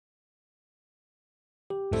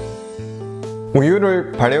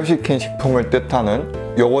우유를 발효시킨 식품을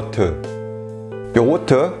뜻하는 요거트,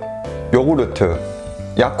 요구르트,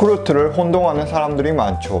 야쿠르트를 혼동하는 사람들이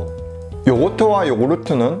많죠. 요거트와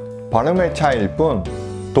요구르트는 발음의 차이일 뿐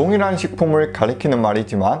동일한 식품을 가리키는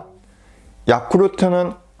말이지만,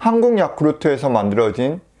 야쿠르트는 한국 야쿠르트에서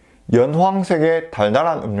만들어진 연황색의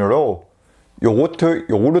달달한 음료로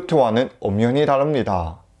요구르트와는 엄연히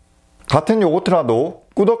다릅니다. 같은 요거트라도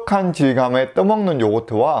꾸덕한 질감의 떠먹는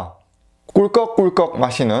요거트와 꿀꺽꿀꺽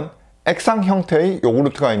마시는 액상형태의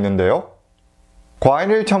요구르트가 있는데요.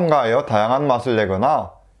 과일을 첨가하여 다양한 맛을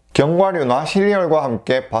내거나 견과류나 시리얼과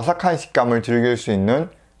함께 바삭한 식감을 즐길 수 있는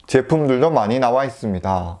제품들도 많이 나와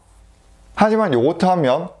있습니다. 하지만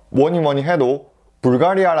요거트하면 뭐니뭐니해도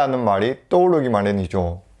불가리아라는 말이 떠오르기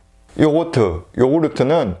마련이죠.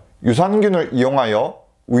 요구르트는 유산균을 이용하여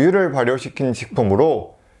우유를 발효시킨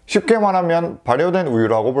식품으로 쉽게 말하면 발효된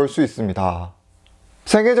우유라고 볼 수 있습니다.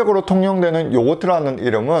 세계적으로 통용되는 요거트라는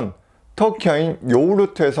이름은 터키어인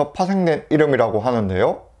요구르트에서 파생된 이름이라고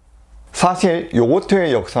하는데요. 사실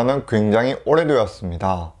요거트의 역사는 굉장히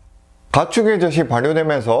오래되었습니다. 가축의 젖이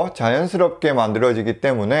발효되면서 자연스럽게 만들어지기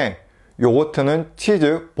때문에 요거트는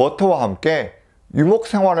치즈, 버터와 함께 유목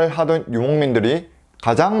생활을 하던 유목민들이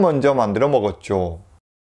가장 먼저 만들어 먹었죠.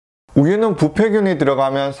 우유는 부패균이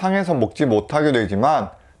들어가면 상해서 먹지 못하게 되지만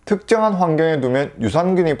특정한 환경에 두면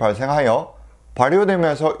유산균이 발생하여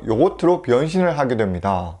발효되면서 요거트로 변신을 하게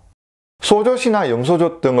됩니다. 소젖이나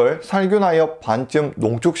염소젖 등을 살균하여 반쯤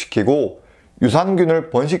농축시키고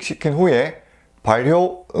유산균을 번식시킨 후에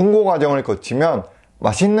발효, 응고 과정을 거치면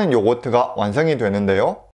맛있는 요거트가 완성이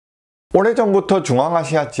되는데요. 오래전부터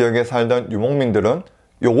중앙아시아 지역에 살던 유목민들은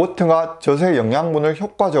요거트가 젖의 영양분을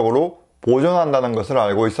효과적으로 보존한다는 것을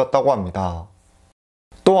알고 있었다고 합니다.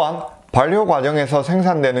 또한 발효 과정에서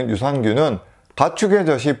생산되는 유산균은 가축의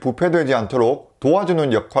젖이 부패되지 않도록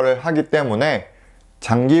도와주는 역할을 하기 때문에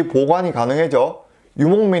장기 보관이 가능해져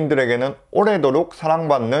유목민들에게는 오래도록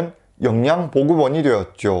사랑받는 영양보급원이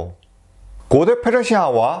되었죠. 고대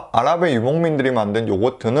페르시아와 아랍의 유목민들이 만든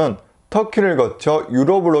요거트는 터키를 거쳐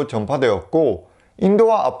유럽으로 전파되었고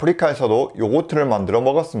인도와 아프리카에서도 요거트를 만들어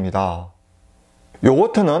먹었습니다.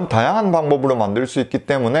 요거트는 다양한 방법으로 만들 수 있기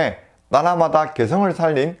때문에 나라마다 개성을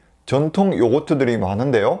살린 전통 요거트들이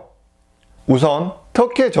많은데요. 우선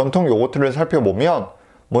터키의 전통 요거트를 살펴보면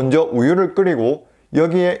먼저 우유를 끓이고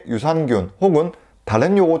여기에 유산균 혹은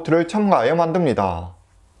다른 요거트를 첨가하여 만듭니다.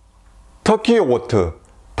 터키 요거트,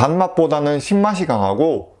 단맛보다는 신맛이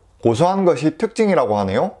강하고 고소한 것이 특징이라고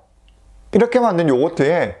하네요. 이렇게 만든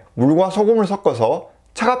요거트에 물과 소금을 섞어서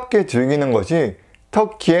차갑게 즐기는 것이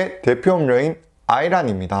터키의 대표 음료인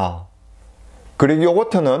아이란입니다. 그릭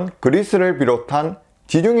요거트는 그리스를 비롯한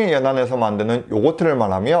지중해 연안에서 만드는 요거트를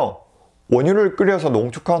말하며 원유를 끓여서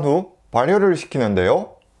농축한 후 발효를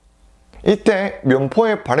시키는데요. 이때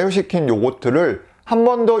면포에 발효시킨 요거트를 한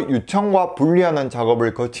번 더 유청과 분리하는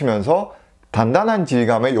작업을 거치면서 단단한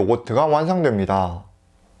질감의 요거트가 완성됩니다.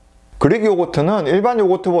 그릭 요거트는 일반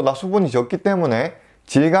요거트보다 수분이 적기 때문에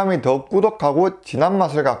질감이 더 꾸덕하고 진한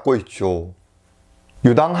맛을 갖고 있죠.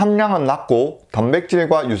 유당 함량은 낮고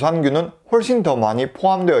단백질과 유산균은 훨씬 더 많이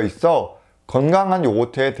포함되어 있어 건강한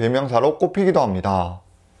요거트의 대명사로 꼽히기도 합니다.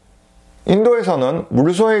 인도에서는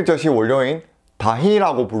물소의 젖이 원료인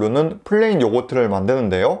다히라고 부르는 플레인 요거트를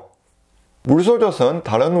만드는데요. 물소젖은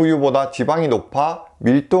다른 우유보다 지방이 높아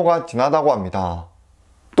밀도가 진하다고 합니다.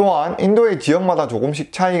 또한 인도의 지역마다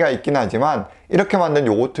조금씩 차이가 있긴 하지만 이렇게 만든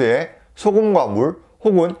요거트에 소금과 물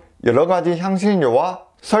혹은 여러가지 향신료와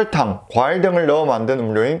설탕, 과일 등을 넣어 만든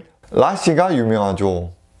음료인 라시가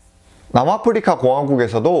유명하죠. 남아프리카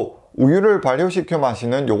공화국에서도 우유를 발효시켜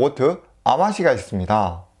마시는 요거트 아마시가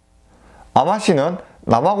있습니다. 아마시는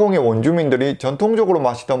남아공의 원주민들이 전통적으로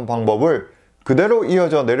마시던 방법을 그대로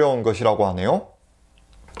이어져 내려온 것이라고 하네요.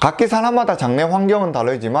 각기 사람마다 장내 환경은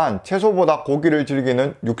다르지만 채소보다 고기를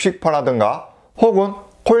즐기는 육식파라든가 혹은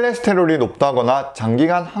콜레스테롤이 높다거나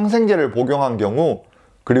장기간 항생제를 복용한 경우,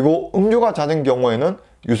 그리고 음주가 잦은 경우에는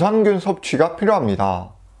유산균 섭취가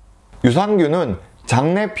필요합니다. 유산균은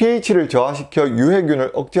장내 pH를 저하시켜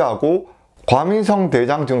유해균을 억제하고 과민성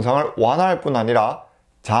대장 증상을 완화할 뿐 아니라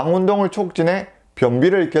장 운동을 촉진해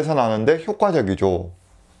변비를 개선하는 데 효과적이죠.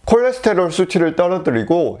 콜레스테롤 수치를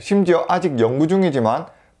떨어뜨리고 심지어 아직 연구 중이지만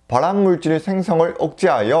발암물질 생성을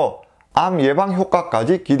억제하여 암 예방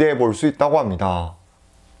효과까지 기대해 볼 수 있다고 합니다.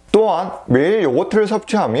 또한 매일 요거트를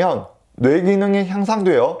섭취하면 뇌 기능이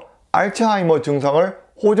향상되어 알츠하이머 증상을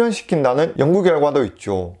호전시킨다는 연구 결과도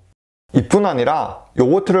있죠. 이뿐 아니라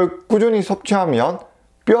요거트를 꾸준히 섭취하면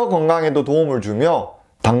뼈 건강에도 도움을 주며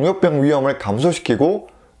당뇨병 위험을 감소시키고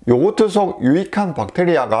요거트 속 유익한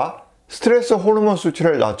박테리아가 스트레스 호르몬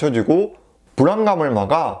수치를 낮춰주고 불안감을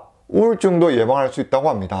막아 우울증도 예방할 수 있다고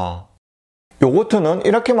합니다. 요거트는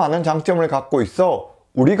이렇게 많은 장점을 갖고 있어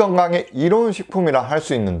우리 건강에 이로운 식품이라 할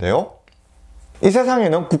수 있는데요. 이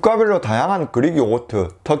세상에는 국가별로 다양한 그릭 요거트,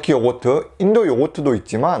 터키 요거트, 인도 요거트도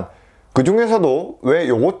있지만 그 중에서도 왜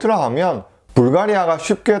요거트라 하면 불가리아가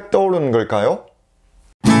쉽게 떠오르는 걸까요?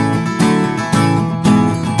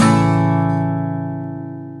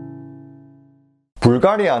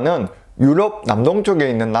 불가리아는 유럽 남동쪽에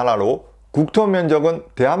있는 나라로 국토 면적은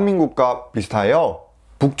대한민국과 비슷하여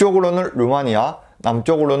북쪽으로는 루마니아,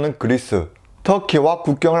 남쪽으로는 그리스, 터키와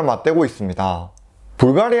국경을 맞대고 있습니다.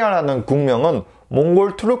 불가리아라는 국명은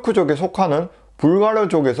몽골 투르크족에 속하는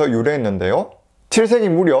불가르족에서 유래했는데요. 7세기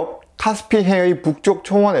무렵 카스피해의 북쪽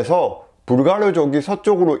초원에서 불가르족이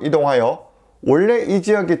서쪽으로 이동하여 원래 이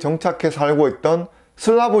지역에 정착해 살고 있던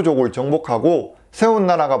슬라브족을 정복하고 세운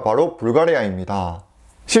나라가 바로 불가리아입니다.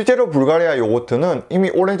 실제로 불가리아 요거트는 이미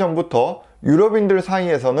오래전부터 유럽인들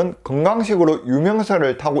사이에서는 건강식으로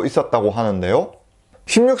유명세를 타고 있었다고 하는데요.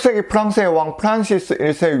 16세기 프랑스의 왕 프란시스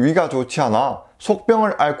 1세의 위가 좋지 않아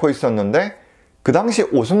속병을 앓고 있었는데 그 당시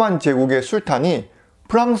오스만 제국의 술탄이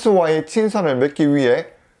프랑스와의 친선을 맺기 위해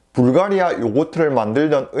불가리아 요거트를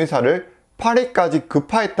만들던 의사를 파리까지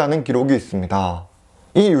급파했다는 기록이 있습니다.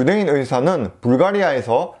 이 유대인 의사는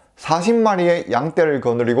불가리아에서 40마리의 양떼를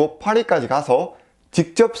거느리고 파리까지 가서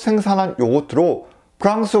직접 생산한 요거트로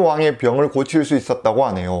프랑스 왕의 병을 고칠 수 있었다고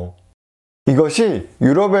하네요. 이것이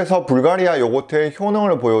유럽에서 불가리아 요거트의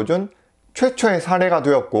효능을 보여준 최초의 사례가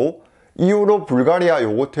되었고 이후로 불가리아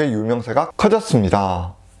요거트의 유명세가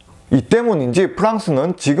커졌습니다. 이 때문인지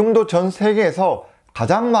프랑스는 지금도 전 세계에서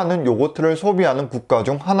가장 많은 요거트를 소비하는 국가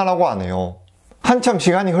중 하나라고 하네요. 한참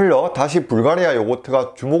시간이 흘러 다시 불가리아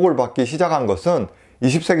요거트가 주목을 받기 시작한 것은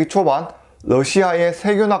 20세기 초반 러시아의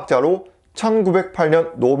세균학자로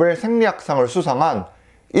 1908년 노벨 생리학상을 수상한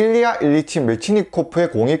일리아 일리치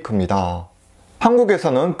메치니코프의 공이 큽니다.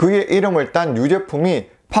 한국에서는 그의 이름을 딴 유제품이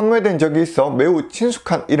판매된 적이 있어 매우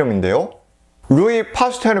친숙한 이름인데요. 루이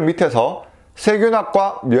파스테르 밑에서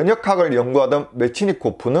세균학과 면역학을 연구하던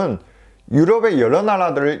메치니코프는 유럽의 여러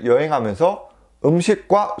나라들을 여행하면서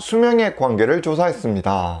음식과 수명의 관계를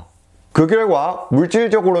조사했습니다. 그 결과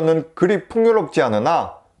물질적으로는 그리 풍요롭지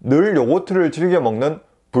않으나 늘 요거트를 즐겨 먹는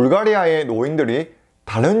불가리아의 노인들이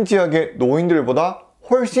다른 지역의 노인들보다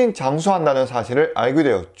훨씬 장수한다는 사실을 알게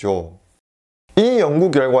되었죠. 이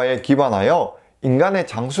연구 결과에 기반하여 인간의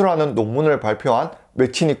장수라는 논문을 발표한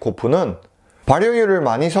메치니코프는 발효율을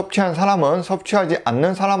많이 섭취한 사람은 섭취하지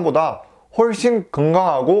않는 사람보다 훨씬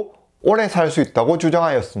건강하고 오래 살 수 있다고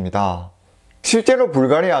주장하였습니다. 실제로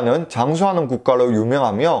불가리아는 장수하는 국가로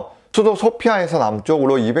유명하며 수도 소피아에서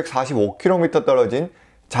남쪽으로 245km 떨어진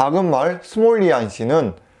작은 마을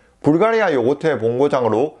스몰리안시는 불가리아 요거트의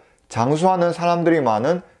본고장으로 장수하는 사람들이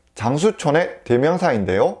많은 장수촌의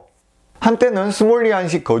대명사인데요. 한때는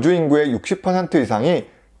스몰리안시 거주 인구의 60% 이상이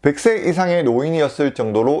 100세 이상의 노인이었을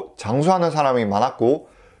정도로 장수하는 사람이 많았고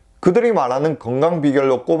그들이 말하는 건강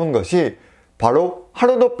비결로 꼽은 것이 바로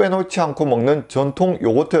하루도 빼놓지 않고 먹는 전통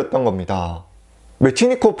요거트였던 겁니다.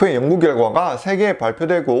 메치니코프의 연구 결과가 세계에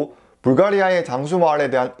발표되고 불가리아의 장수 마을에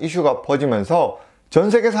대한 이슈가 퍼지면서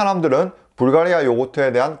전 세계 사람들은 불가리아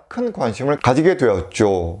요거트에 대한 큰 관심을 가지게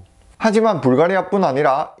되었죠. 하지만 불가리아뿐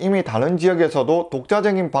아니라 이미 다른 지역에서도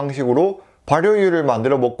독자적인 방식으로 발효유를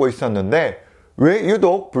만들어 먹고 있었는데 왜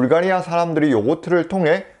유독 불가리아 사람들이 요거트를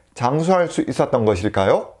통해 장수할 수 있었던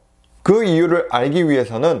것일까요? 그 이유를 알기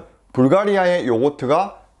위해서는 불가리아의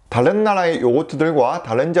요거트가 다른 나라의 요거트들과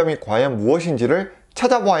다른 점이 과연 무엇인지를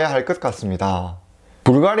찾아봐야 할 것 같습니다.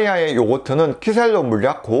 불가리아의 요거트는 키셀로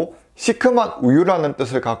물약고 시큼한 우유라는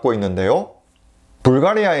뜻을 갖고 있는데요.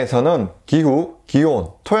 불가리아에서는 기후, 기온,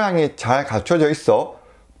 토양이 잘 갖춰져 있어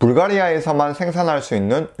불가리아에서만 생산할 수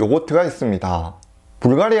있는 요거트가 있습니다.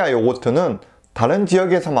 불가리아 요거트는 다른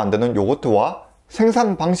지역에서 만드는 요거트와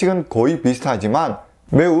생산 방식은 거의 비슷하지만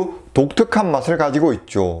매우 독특한 맛을 가지고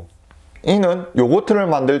있죠. 이는 요거트를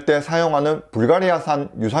만들 때 사용하는 불가리아산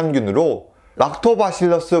유산균으로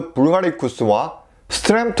락토바실러스 불가리쿠스와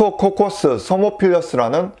스트렘토코코스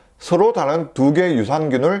서모필러스라는 서로 다른 두 개의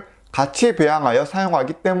유산균을 같이 배양하여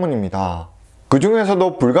사용하기 때문입니다. 그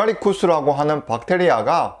중에서도 불가리쿠스라고 하는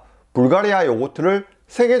박테리아가 불가리아 요거트를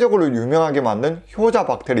세계적으로 유명하게 만든 효자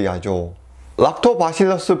박테리아죠.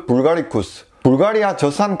 락토바실러스 불가리쿠스, 불가리아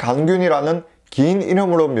젖산 간균이라는 긴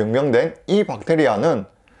이름으로 명명된 이 박테리아는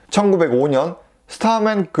 1905년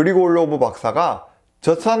스타멘 그리골로브 박사가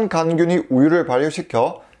젖산 간균이 우유를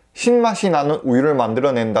발효시켜 신맛이 나는 우유를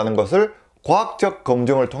만들어낸다는 것을 과학적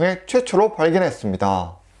검증을 통해 최초로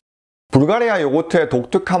발견했습니다. 불가리아 요거트의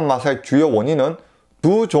독특한 맛의 주요 원인은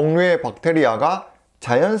두 종류의 박테리아가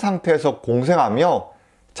자연 상태에서 공생하며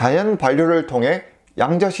자연 발효를 통해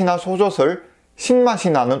양젓이나 소젓을 신맛이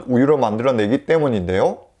나는 우유로 만들어내기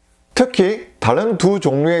때문인데요. 특히 다른 두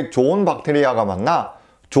종류의 좋은 박테리아가 만나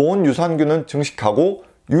좋은 유산균은 증식하고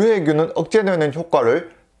유해균은 억제되는 효과를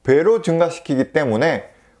배로 증가시키기 때문에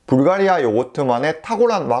불가리아 요거트만의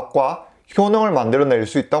탁월한 맛과 효능을 만들어낼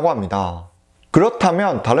수 있다고 합니다.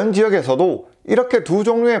 그렇다면 다른 지역에서도 이렇게 두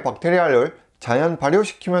종류의 박테리아를 자연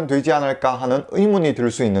발효시키면 되지 않을까 하는 의문이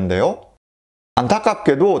들 수 있는데요.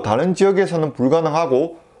 안타깝게도 다른 지역에서는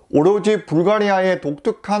불가능하고 오로지 불가리아의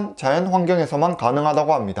독특한 자연 환경에서만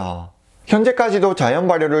가능하다고 합니다. 현재까지도 자연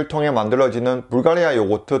발효를 통해 만들어지는 불가리아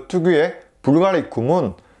요거트 특유의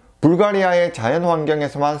불가리쿰은 불가리아의 자연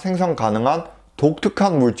환경에서만 생성 가능한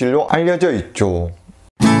독특한 물질로 알려져 있죠.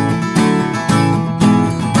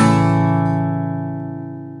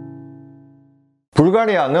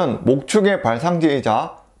 불가리아는 목축의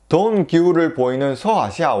발상지이자 더운 기후를 보이는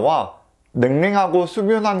서아시아와 냉랭하고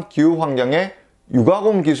수변한 기후 환경에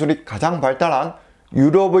유가공 기술이 가장 발달한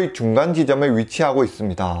유럽의 중간 지점에 위치하고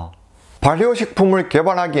있습니다. 발효식품을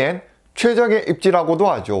개발하기엔 최적의 입지라고도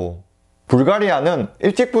하죠. 불가리아는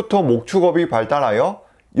일찍부터 목축업이 발달하여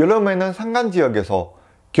여름에는 산간지역에서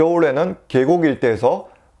겨울에는 계곡 일대에서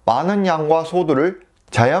많은 양과 소들을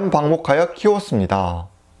자연 방목하여 키웠습니다.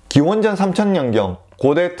 기원전 3000년경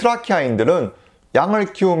고대 트라키아인들은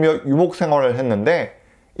양을 키우며 유목생활을 했는데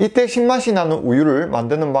이때 신맛이 나는 우유를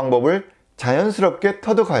만드는 방법을 자연스럽게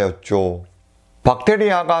터득하였죠.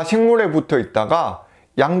 박테리아가 식물에 붙어 있다가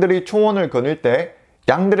양들이 초원을 거닐 때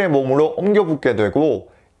양들의 몸으로 옮겨 붙게 되고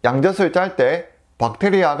양젖을 짤 때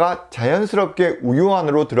박테리아가 자연스럽게 우유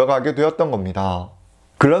안으로 들어가게 되었던 겁니다.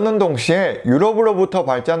 그러는 동시에 유럽으로부터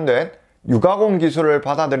발전된 유가공 기술을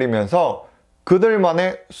받아들이면서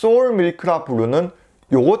그들만의 소울 밀크라 부르는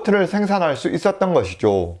요거트를 생산할 수 있었던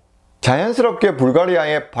것이죠. 자연스럽게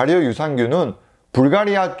불가리아의 발효 유산균은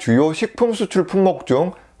불가리아 주요 식품 수출 품목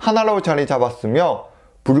중 하나로 자리 잡았으며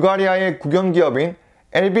불가리아의 국영기업인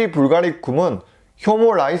LB 불가리쿰은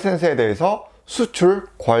효모 라이센스에 대해서 수출,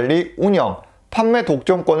 관리, 운영, 판매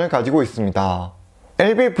독점권을 가지고 있습니다.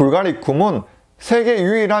 LB 불가리쿰은 세계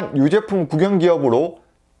유일한 유제품 국영기업으로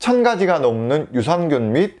 1000가지가 넘는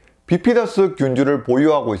유산균 및 비피더스 균주를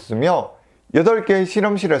보유하고 있으며 8개의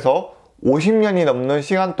실험실에서 50년이 넘는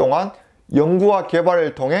시간 동안 연구와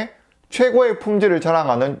개발을 통해 최고의 품질을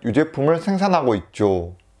자랑하는 유제품을 생산하고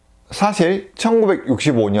있죠. 사실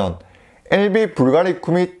 1965년 LB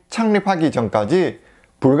불가리쿰이 창립하기 전까지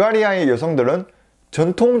불가리아의 여성들은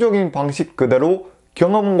전통적인 방식 그대로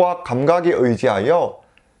경험과 감각에 의지하여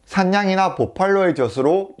산양이나 버팔로의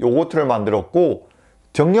젖으로 요거트를 만들었고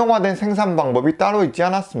정형화된 생산 방법이 따로 있지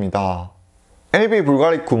않았습니다. LB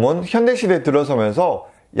불가리쿰은 현대시대에 들어서면서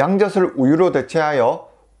양젖을 우유로 대체하여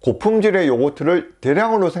고품질의 요거트를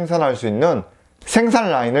대량으로 생산할 수 있는 생산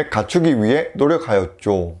라인을 갖추기 위해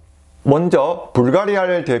노력하였죠. 먼저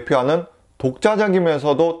불가리아를 대표하는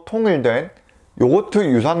독자적이면서도 통일된 요거트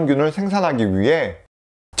유산균을 생산하기 위해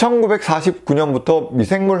 1949년부터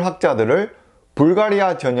미생물 학자들을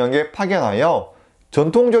불가리아 전역에 파견하여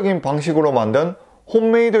전통적인 방식으로 만든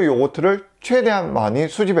홈메이드 요거트를 최대한 많이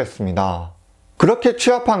수집했습니다. 그렇게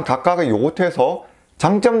취합한 각각의 요거트에서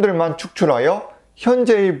장점들만 축출하여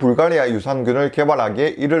현재의 불가리아 유산균을 개발하기에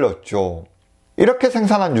이르렀죠. 이렇게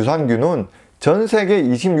생산한 유산균은 전 세계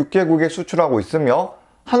 26개국에 수출하고 있으며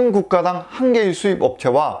한 국가당 한 개의 수입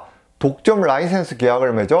업체와 독점 라이센스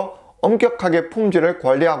계약을 맺어 엄격하게 품질을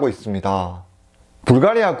관리하고 있습니다.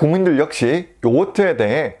 불가리아 국민들 역시 요거트에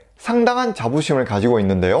대해 상당한 자부심을 가지고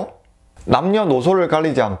있는데요. 남녀노소를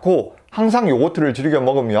가리지 않고 항상 요거트를 즐겨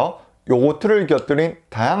먹으며 요거트를 곁들인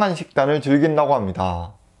다양한 식단을 즐긴다고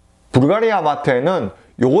합니다. 불가리아 마트에는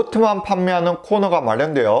요거트만 판매하는 코너가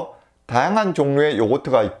마련되어 다양한 종류의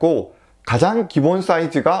요거트가 있고 가장 기본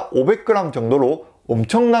사이즈가 500g 정도로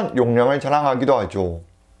엄청난 용량을 자랑하기도 하죠.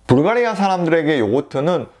 불가리아 사람들에게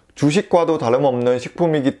요거트는 주식과도 다름없는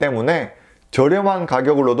식품이기 때문에 저렴한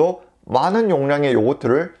가격으로도 많은 용량의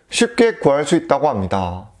요거트를 쉽게 구할 수 있다고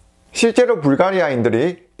합니다. 실제로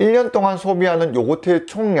불가리아인들이 1년 동안 소비하는 요거트의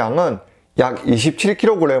총량은 약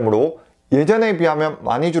 27kg으로 예전에 비하면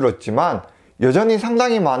많이 줄었지만 여전히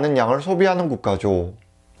상당히 많은 양을 소비하는 국가죠.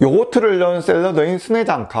 요거트를 넣은 샐러드인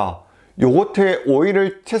스네장카, 요거트에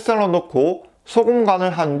오일을 채 썰어 넣고 소금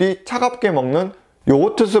간을 한 뒤 차갑게 먹는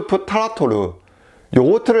요거트 스프 타라토르,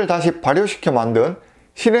 요거트를 다시 발효시켜 만든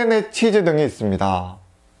시레네 치즈 등이 있습니다.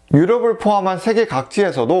 유럽을 포함한 세계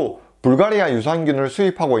각지에서도 불가리아 유산균을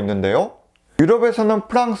수입하고 있는데요. 유럽에서는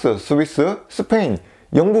프랑스, 스위스, 스페인,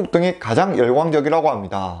 영국 등이 가장 열광적이라고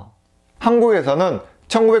합니다. 한국에서는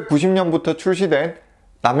 1990년부터 출시된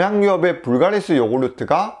남양유업의 불가리스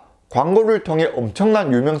요구르트가 광고를 통해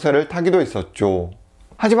엄청난 유명세를 타기도 했었죠.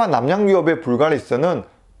 하지만 남양유업의 불가리스는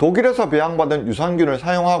독일에서 배양받은 유산균을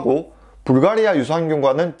사용하고 불가리아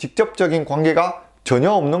유산균과는 직접적인 관계가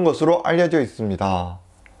전혀 없는 것으로 알려져 있습니다.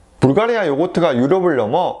 불가리아 요거트가 유럽을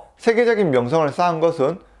넘어 세계적인 명성을 쌓은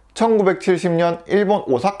것은 1970년 일본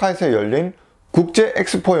오사카에서 열린 국제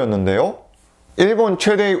엑스포였는데요. 일본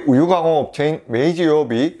최대의 우유 가공업체인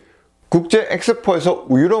메이지유업이 국제 엑스포에서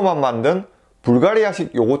우유로만 만든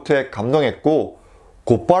불가리아식 요거트에 감동했고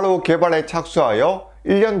곧바로 개발에 착수하여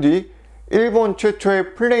 1년 뒤 일본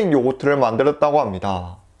최초의 플레인 요거트를 만들었다고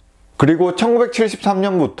합니다. 그리고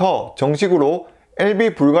 1973년부터 정식으로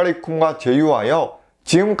LB 불가리쿰과 제휴하여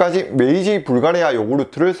지금까지 메이지 불가리아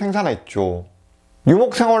요구르트를 생산했죠.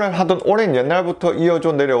 유목 생활을 하던 오랜 옛날부터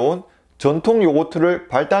이어져 내려온 전통 요거트를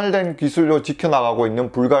발달된 기술로 지켜나가고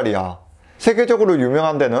있는 불가리아. 세계적으로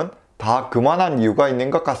유명한 데는 다 그만한 이유가 있는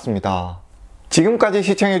것 같습니다. 지금까지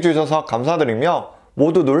시청해주셔서 감사드리며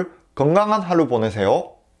모두들 건강한 하루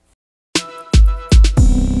보내세요.